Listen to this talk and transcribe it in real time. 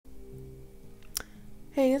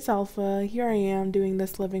Hey, it's Alpha. Here I am doing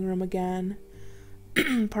this living room again.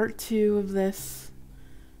 Part 2 of this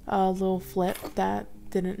little flip that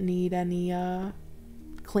didn't need any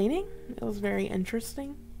cleaning. It was very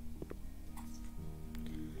interesting.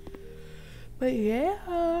 But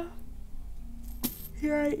yeah,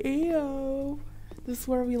 here I am. This is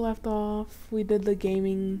where we left off. We did the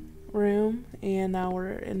gaming room and now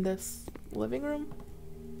we're in this living room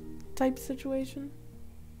type situation.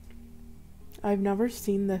 I've never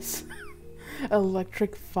seen this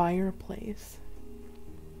electric fireplace.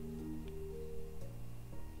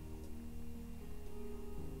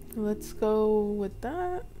 Let's go with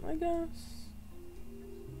that, I guess.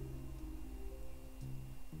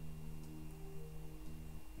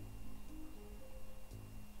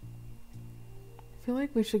 I feel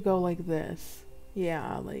like we should go like this.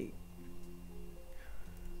 Yeah, like...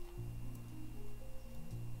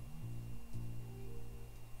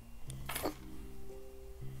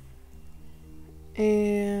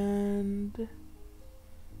 And...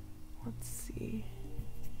 let's see.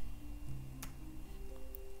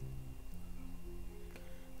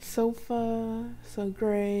 Sofa, so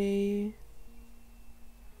gray.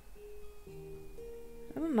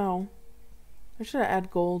 I don't know. I should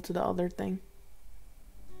add gold to the other thing.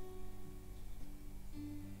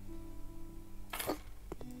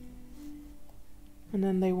 And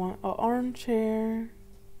then they want an armchair.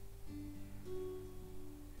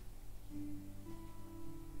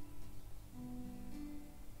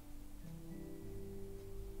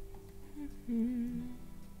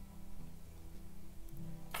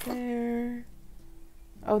 There.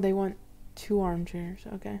 Oh, they want 2 armchairs.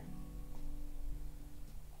 Okay.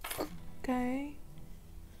 Okay.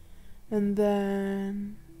 And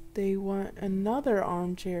then they want another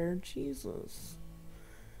armchair. Jesus.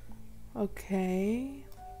 Okay.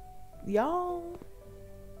 Y'all.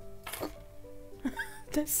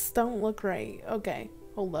 This don't look right. Okay.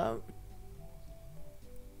 Hold up.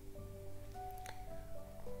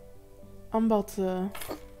 I'm about to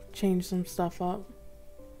change some stuff up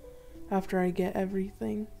after I get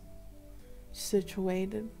everything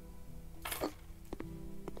situated.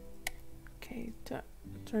 Okay,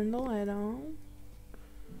 turn the light on.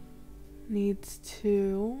 Needs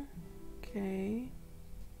 2. Okay.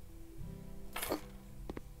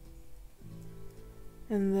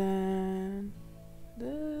 And then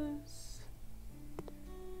this.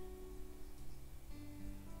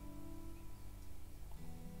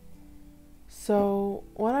 So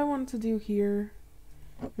what I want to do here,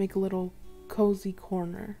 make a little cozy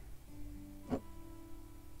corner.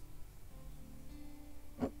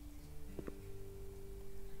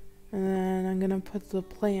 And then I'm gonna put the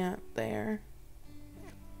plant there.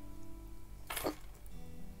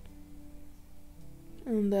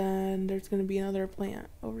 And then there's gonna be another plant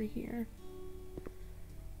over here.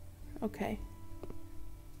 Okay.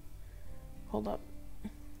 Hold up.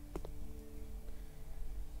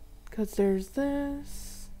 Because there's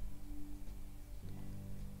this.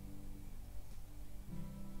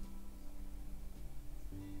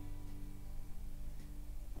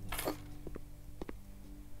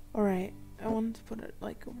 Alright, I wanted to put it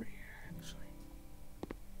like over here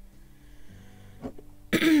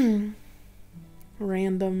actually.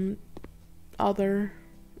 Random other.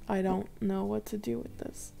 I don't know what to do with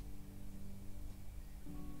this.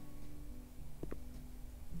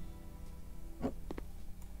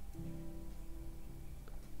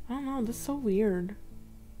 I don't know, this is so weird.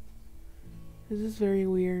 This is very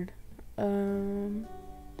weird. Let's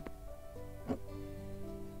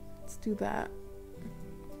do that.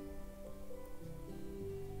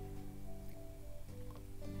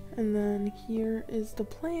 And then here is the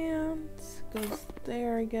plant. Goes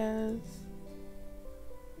there, I guess.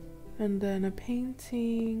 And then a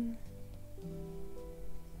painting.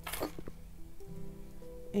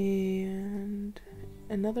 And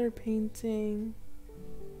another painting.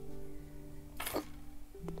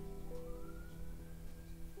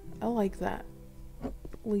 I like that.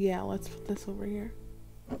 Well, yeah, let's put this over here.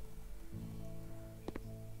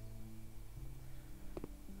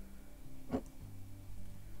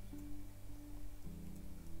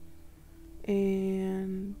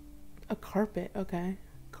 And a carpet. Okay,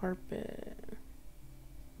 carpet.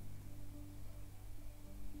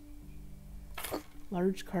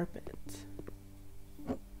 Large carpet.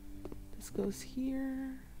 This goes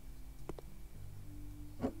here.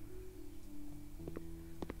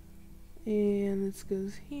 And this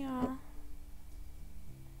goes here.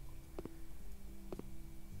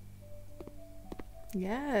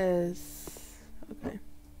 Yes. Okay.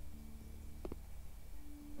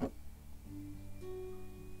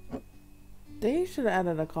 They should have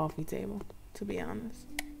added a coffee table. to be honest.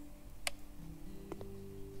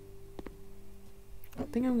 I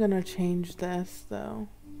think I'm gonna change this though.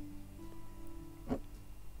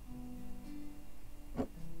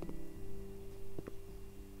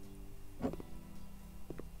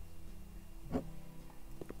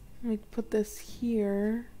 Let me put this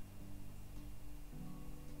here.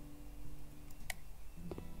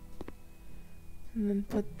 And then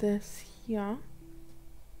put this here.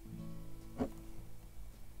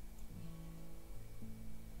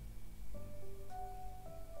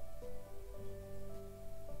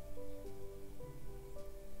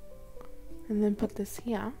 And then put this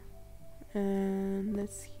here. And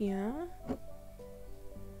this here.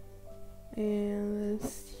 And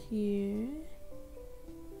this here.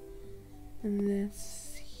 And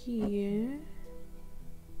this here.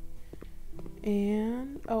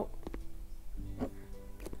 And, oh.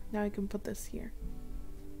 Now I can put this here.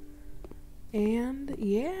 And,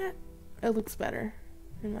 yeah, it looks better,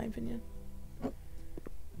 in my opinion.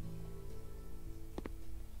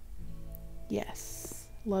 Yes.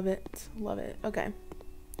 Love it. Love it. Okay.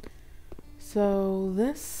 So,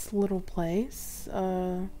 this little place,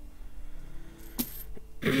 that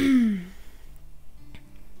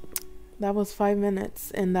was 5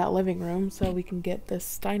 minutes in that living room, so we can get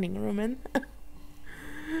this dining room in.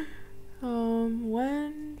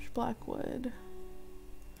 Wenge, Blackwood.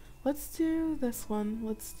 Let's do this one.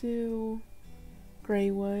 Let's do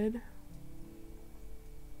Greywood.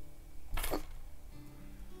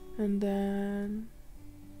 And then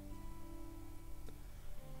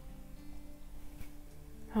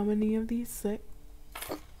how many of these? 6?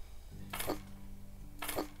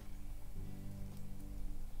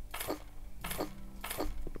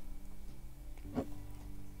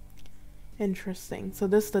 Interesting. So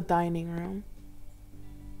this is the dining room.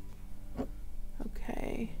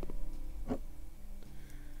 Okay.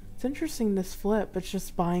 It's interesting, this flip. It's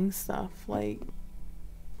just buying stuff. Like,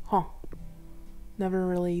 huh. Never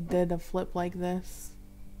really did a flip like this.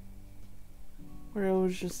 Where it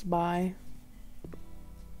was just buy.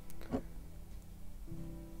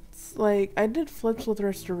 It's like, I did flips with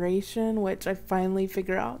restoration, which I finally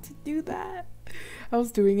figured out to do that. I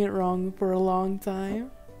was doing it wrong for a long time.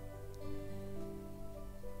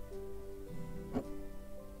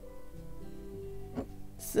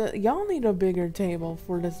 So, y'all need a bigger table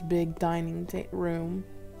for this big dining room.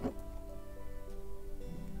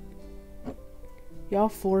 Y'all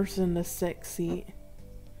forcing the 6 seat.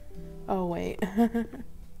 Oh, wait.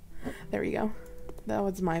 There we go. That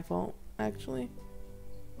was my fault, actually.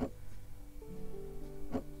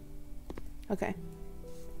 Okay.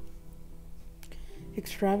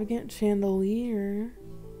 Extravagant chandelier.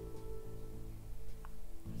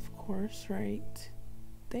 Of course, right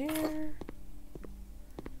there.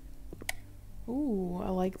 Ooh, I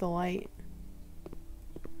like the light.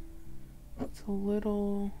 It's a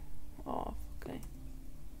little off, okay.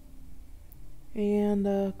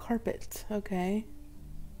 And carpet, okay.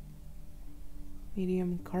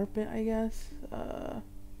 Medium carpet, I guess. I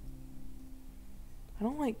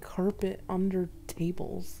don't like carpet under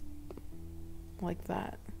tables like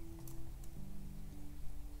that.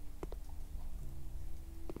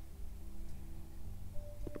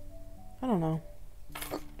 I don't know.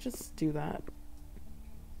 Just do that.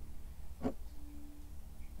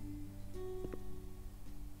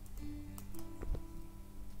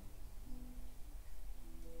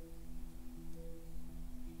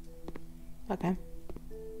 Okay.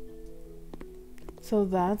 So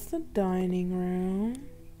that's the dining room.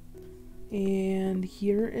 And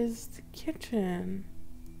here is the kitchen.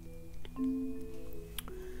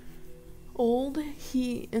 Old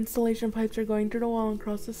heat installation pipes are going through the wall and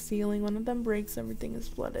across the ceiling. One of them breaks, everything is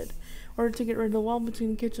flooded. In order to get rid of the wall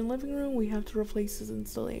between the kitchen and living room, we have to replace this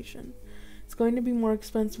installation. It's going to be more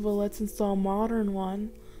expensive, but let's install a modern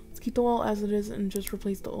one. Let's keep the wall as it is and just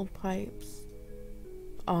replace the old pipes.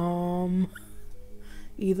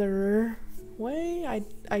 Either way,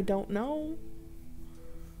 I don't know.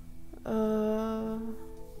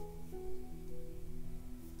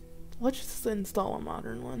 Let's just install a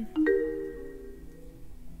modern one.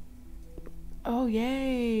 Oh,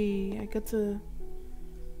 yay! I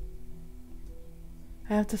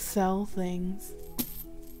have to sell things.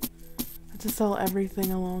 I have to sell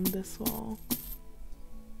everything along this wall.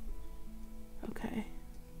 Okay.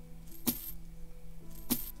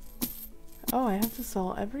 Oh, I have to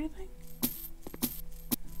sell everything?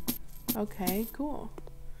 Okay, cool.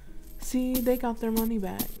 See, they got their money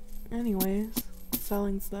back. Anyways,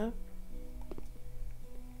 selling stuff.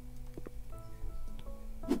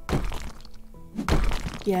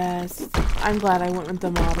 Yes, I'm glad I went with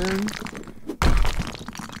the modern.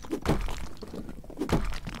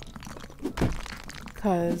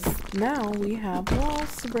 Because now we have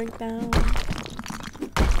walls to break down.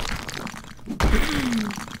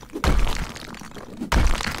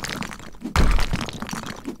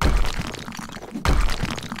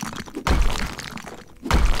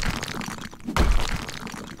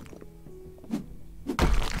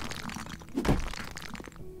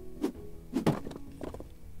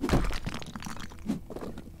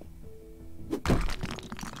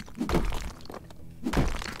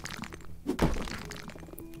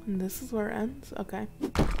 And this is where it ends? Okay.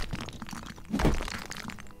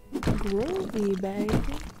 Groovy, baby.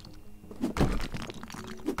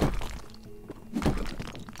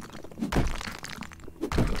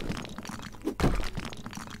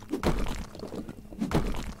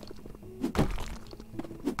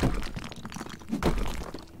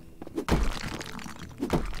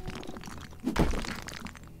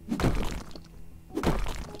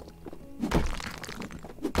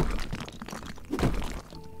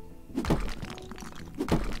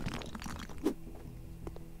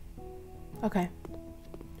 Okay.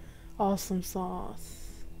 Awesome sauce.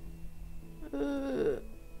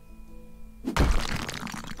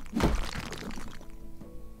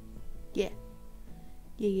 Yeah.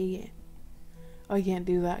 Yeah. Oh, I can't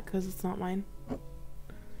do that because it's not mine.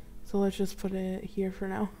 So let's just put it here for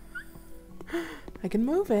now. I can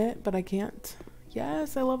move it, but I can't.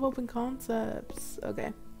 Yes, I love open concepts.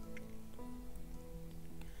 Okay.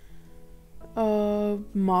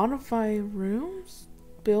 Modify rooms?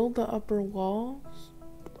 Build the upper walls?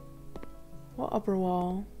 What upper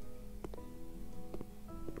wall?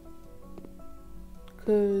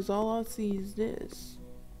 Cause all I see is this.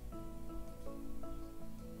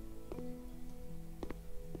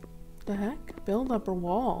 The heck? Build upper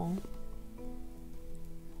wall?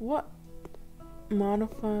 What?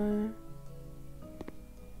 Modify.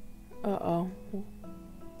 Uh-oh.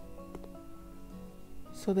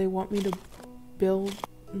 So they want me to build...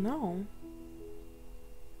 No.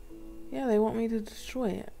 Yeah, they want me to destroy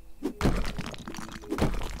it.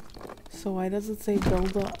 So why does it say build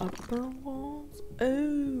the upper walls?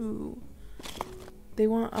 Oh. They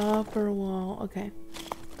want upper wall. Okay.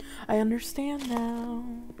 I understand now.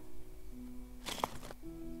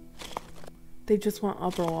 They just want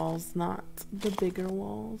upper walls, not the bigger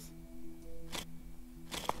walls.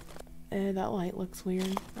 That light looks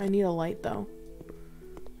weird. I need a light though.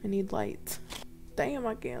 I need light. Damn,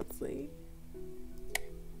 I can't see.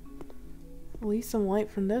 At least some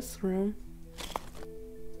light from this room.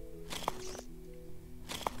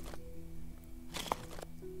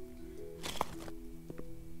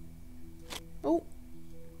 Oh.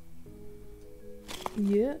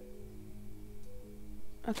 Yeah.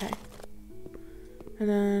 Okay. And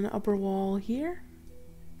then upper wall here.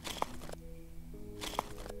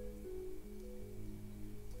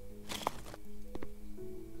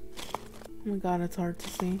 Oh my god, it's hard to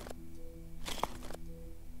see.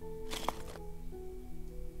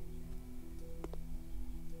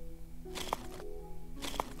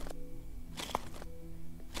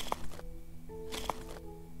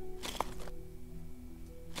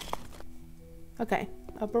 Okay,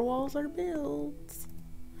 upper walls are built.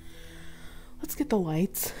 Let's get the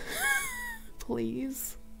lights.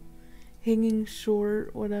 Please. Hanging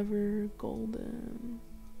short, whatever, golden.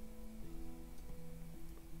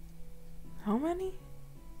 How many?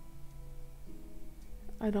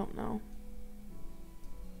 I don't know.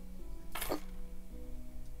 I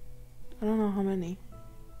don't know how many.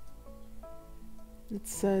 It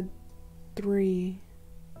said 3.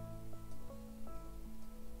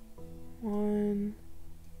 1,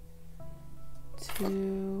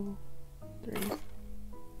 2, 3.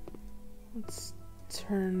 Let's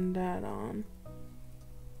turn that on.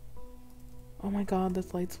 Oh my god,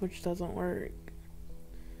 this light switch doesn't work.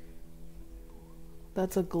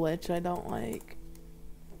 That's a glitch I don't like.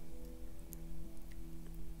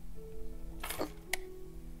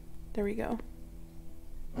 There we go.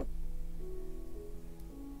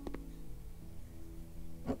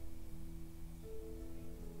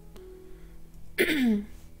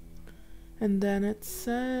 And then it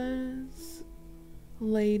says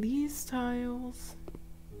ladies tiles.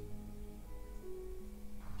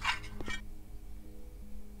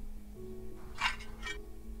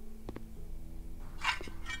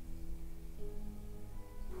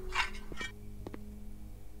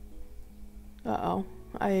 Uh-oh,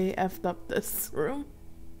 I effed up this room.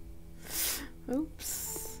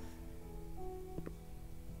 Oops.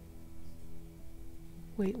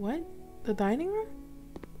 Wait, what? The dining room?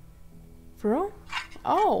 For real?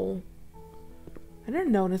 Oh! I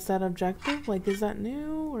didn't notice that objective. Like, is that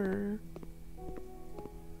new or...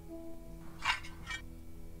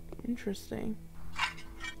 Interesting.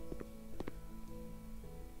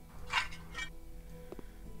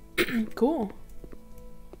 Cool.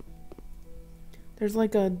 There's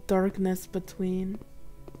like a darkness between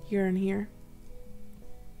here and here.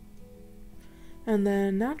 And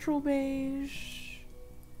then natural beige.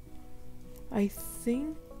 I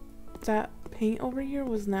think that paint over here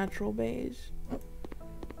was natural beige.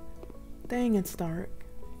 Dang, it's dark.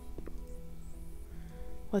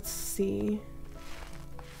 Let's see.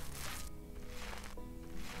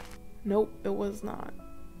 Nope, it was not.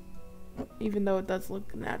 Even though it does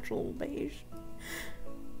look natural beige.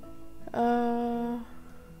 Let's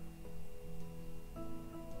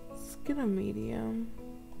get a medium.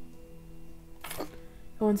 It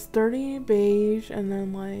wants 30 beige and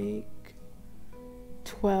then like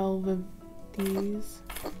 12 of these.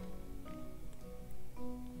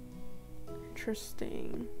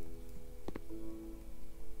 Interesting.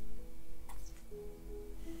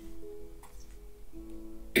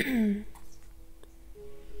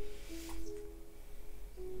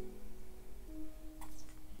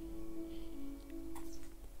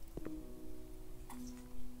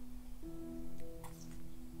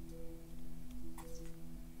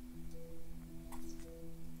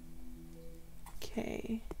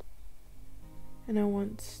 Okay. And I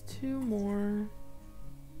want 2 more.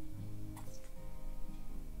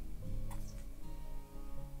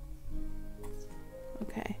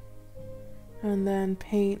 Okay. And then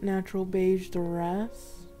paint natural beige the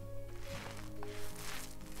rest.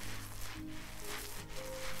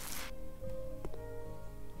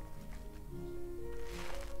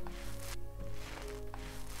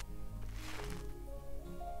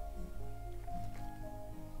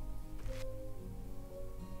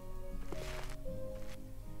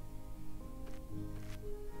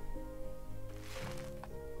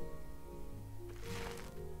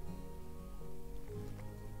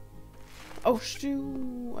 Oh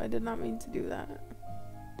shoot, I did not mean to do that.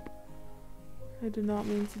 I did not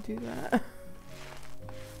mean to do that.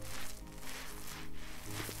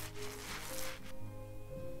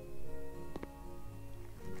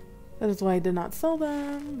 That is why I did not sell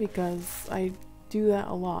them, because I do that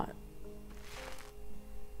a lot.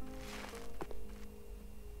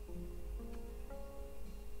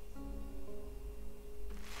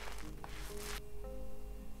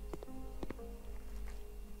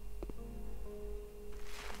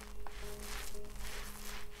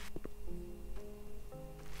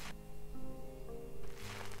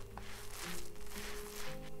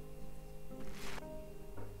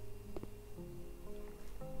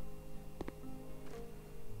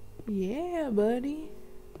 Yeah, buddy.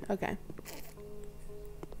 Okay.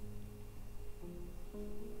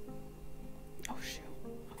 Oh, shoot.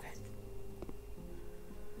 Okay.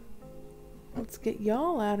 Let's get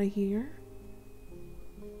y'all out of here.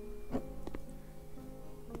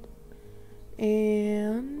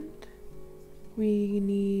 And we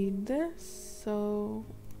need this, so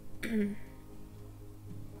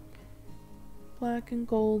black and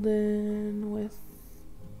golden with,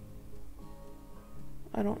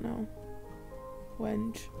 I don't know,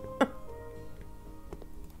 wenge.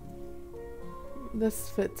 This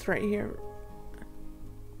fits right here.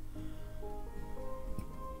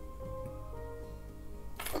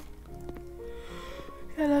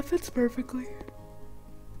 Yeah, that fits perfectly.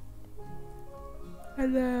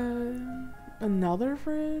 And then another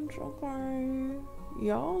fridge, okay.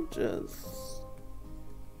 Y'all just...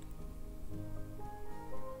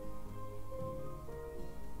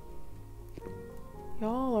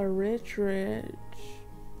 Y'all are rich.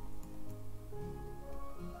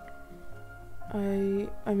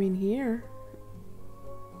 I mean here.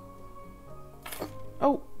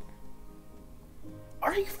 Oh!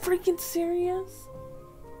 Are you freaking serious?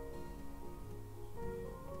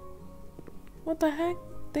 What the heck?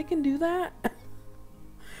 They can do that?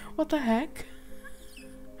 What the heck?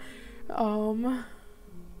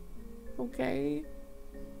 Okay.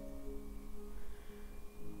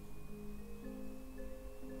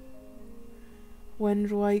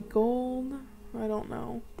 Wenge white gold? I don't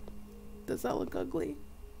know. Does that look ugly?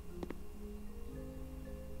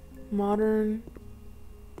 Modern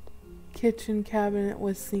kitchen cabinet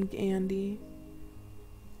with sink Andy.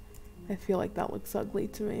 I feel like that looks ugly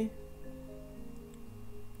to me.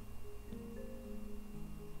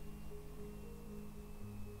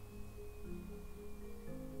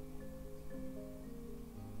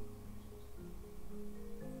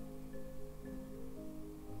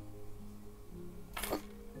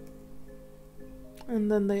 And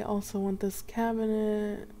then they also want this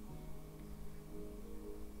cabinet.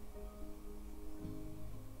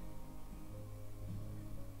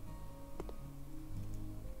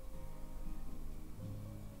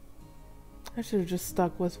 I should have just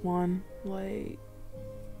stuck with one, like,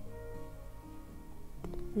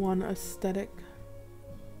 one aesthetic.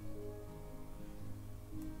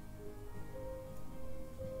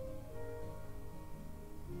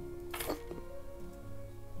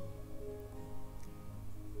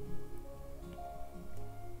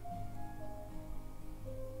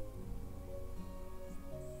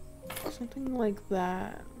 Something like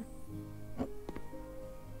that.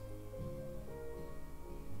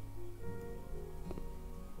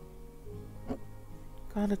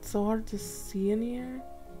 God, it's so hard to see in here.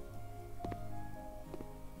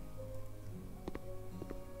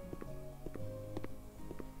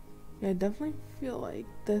 Yeah, I definitely feel like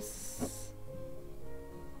this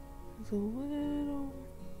is a little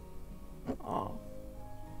off.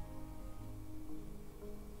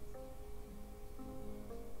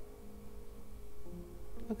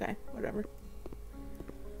 Okay, whatever.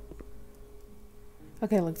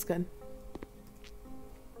 Okay, looks good.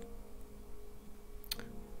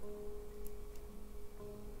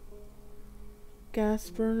 Gas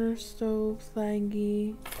burner, stove,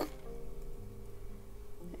 thingy.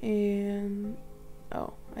 And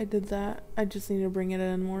oh, I did that. I just need to bring it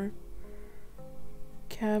in more.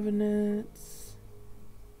 Cabinets.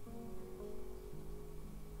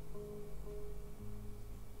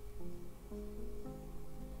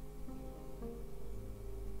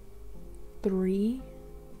 Three.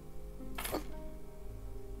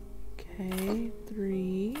 Okay,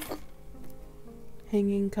 3.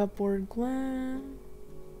 Hanging cupboard glam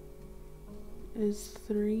is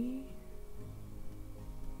 3.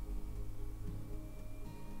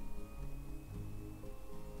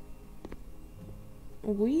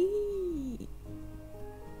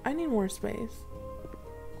 I need more space.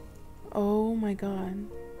 Oh my god.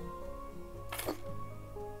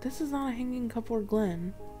 This is not a hanging cupboard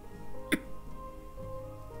glen.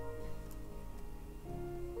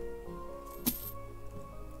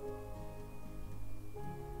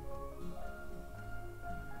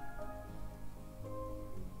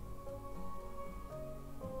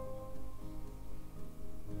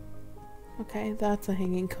 Okay, that's a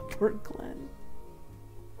hanging cupboard glen.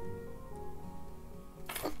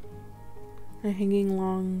 A hanging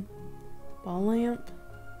long ball lamp.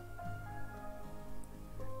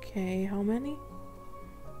 Okay, how many?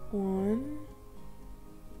 1.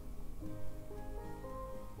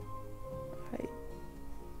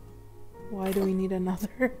 Why do we need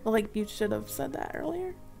another? Like, you should have said that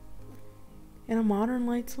earlier. And a modern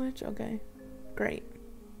light switch? Okay, great.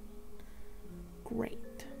 Great.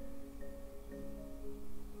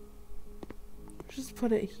 Just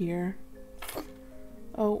put it here.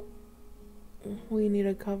 Oh, we need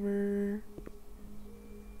to cover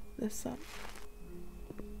this up.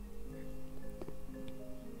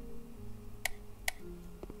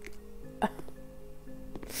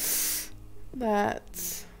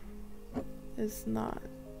 That is not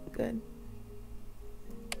good.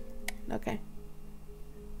 Okay.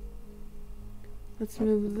 Let's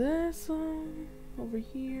move this over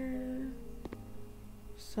here.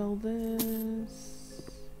 Sell this.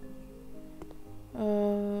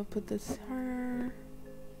 Put this here.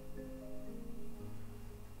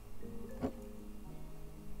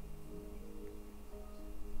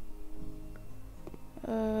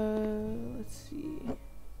 Let's see.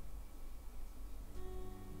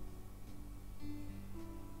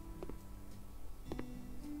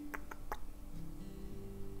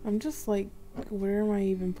 I'm just like, where am I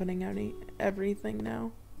even putting out everything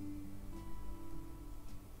now?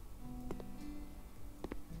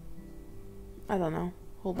 I don't know.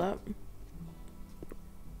 Hold up.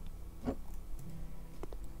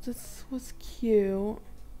 This was cute.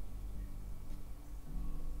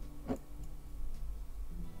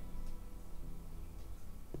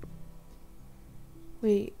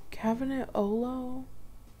 Wait, cabinet Olo?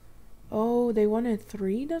 Oh, they wanted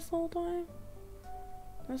 3 this whole time?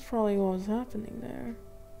 That's probably what was happening there.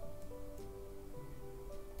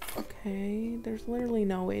 Okay, there's literally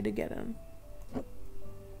no way to get in.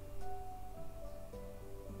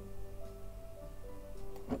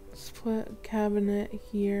 Let's put a cabinet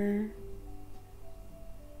here.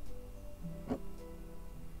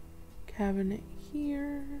 Cabinet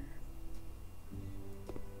here.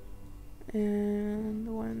 And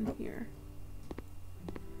one here.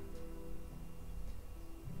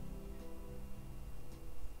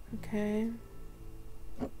 Okay.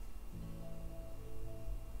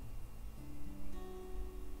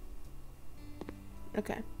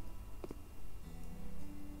 Okay.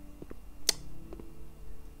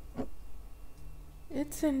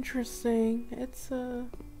 It's interesting. It's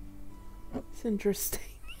interesting.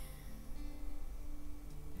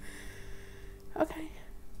 Okay.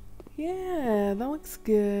 Yeah, that looks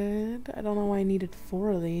good. I don't know why I needed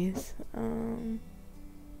 4 of these.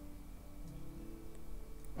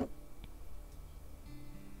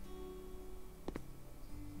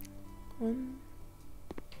 One.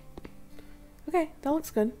 Okay, that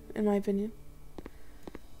looks good, in my opinion.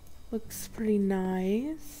 Looks pretty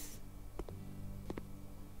nice.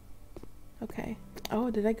 Okay. Oh,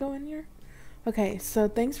 did I go in here? Okay, so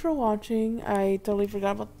thanks for watching. I totally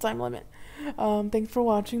forgot about the time limit. Thanks for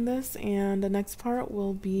watching this, and the next part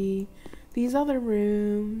will be these other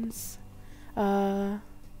rooms. Yeah.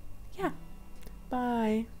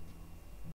 Bye.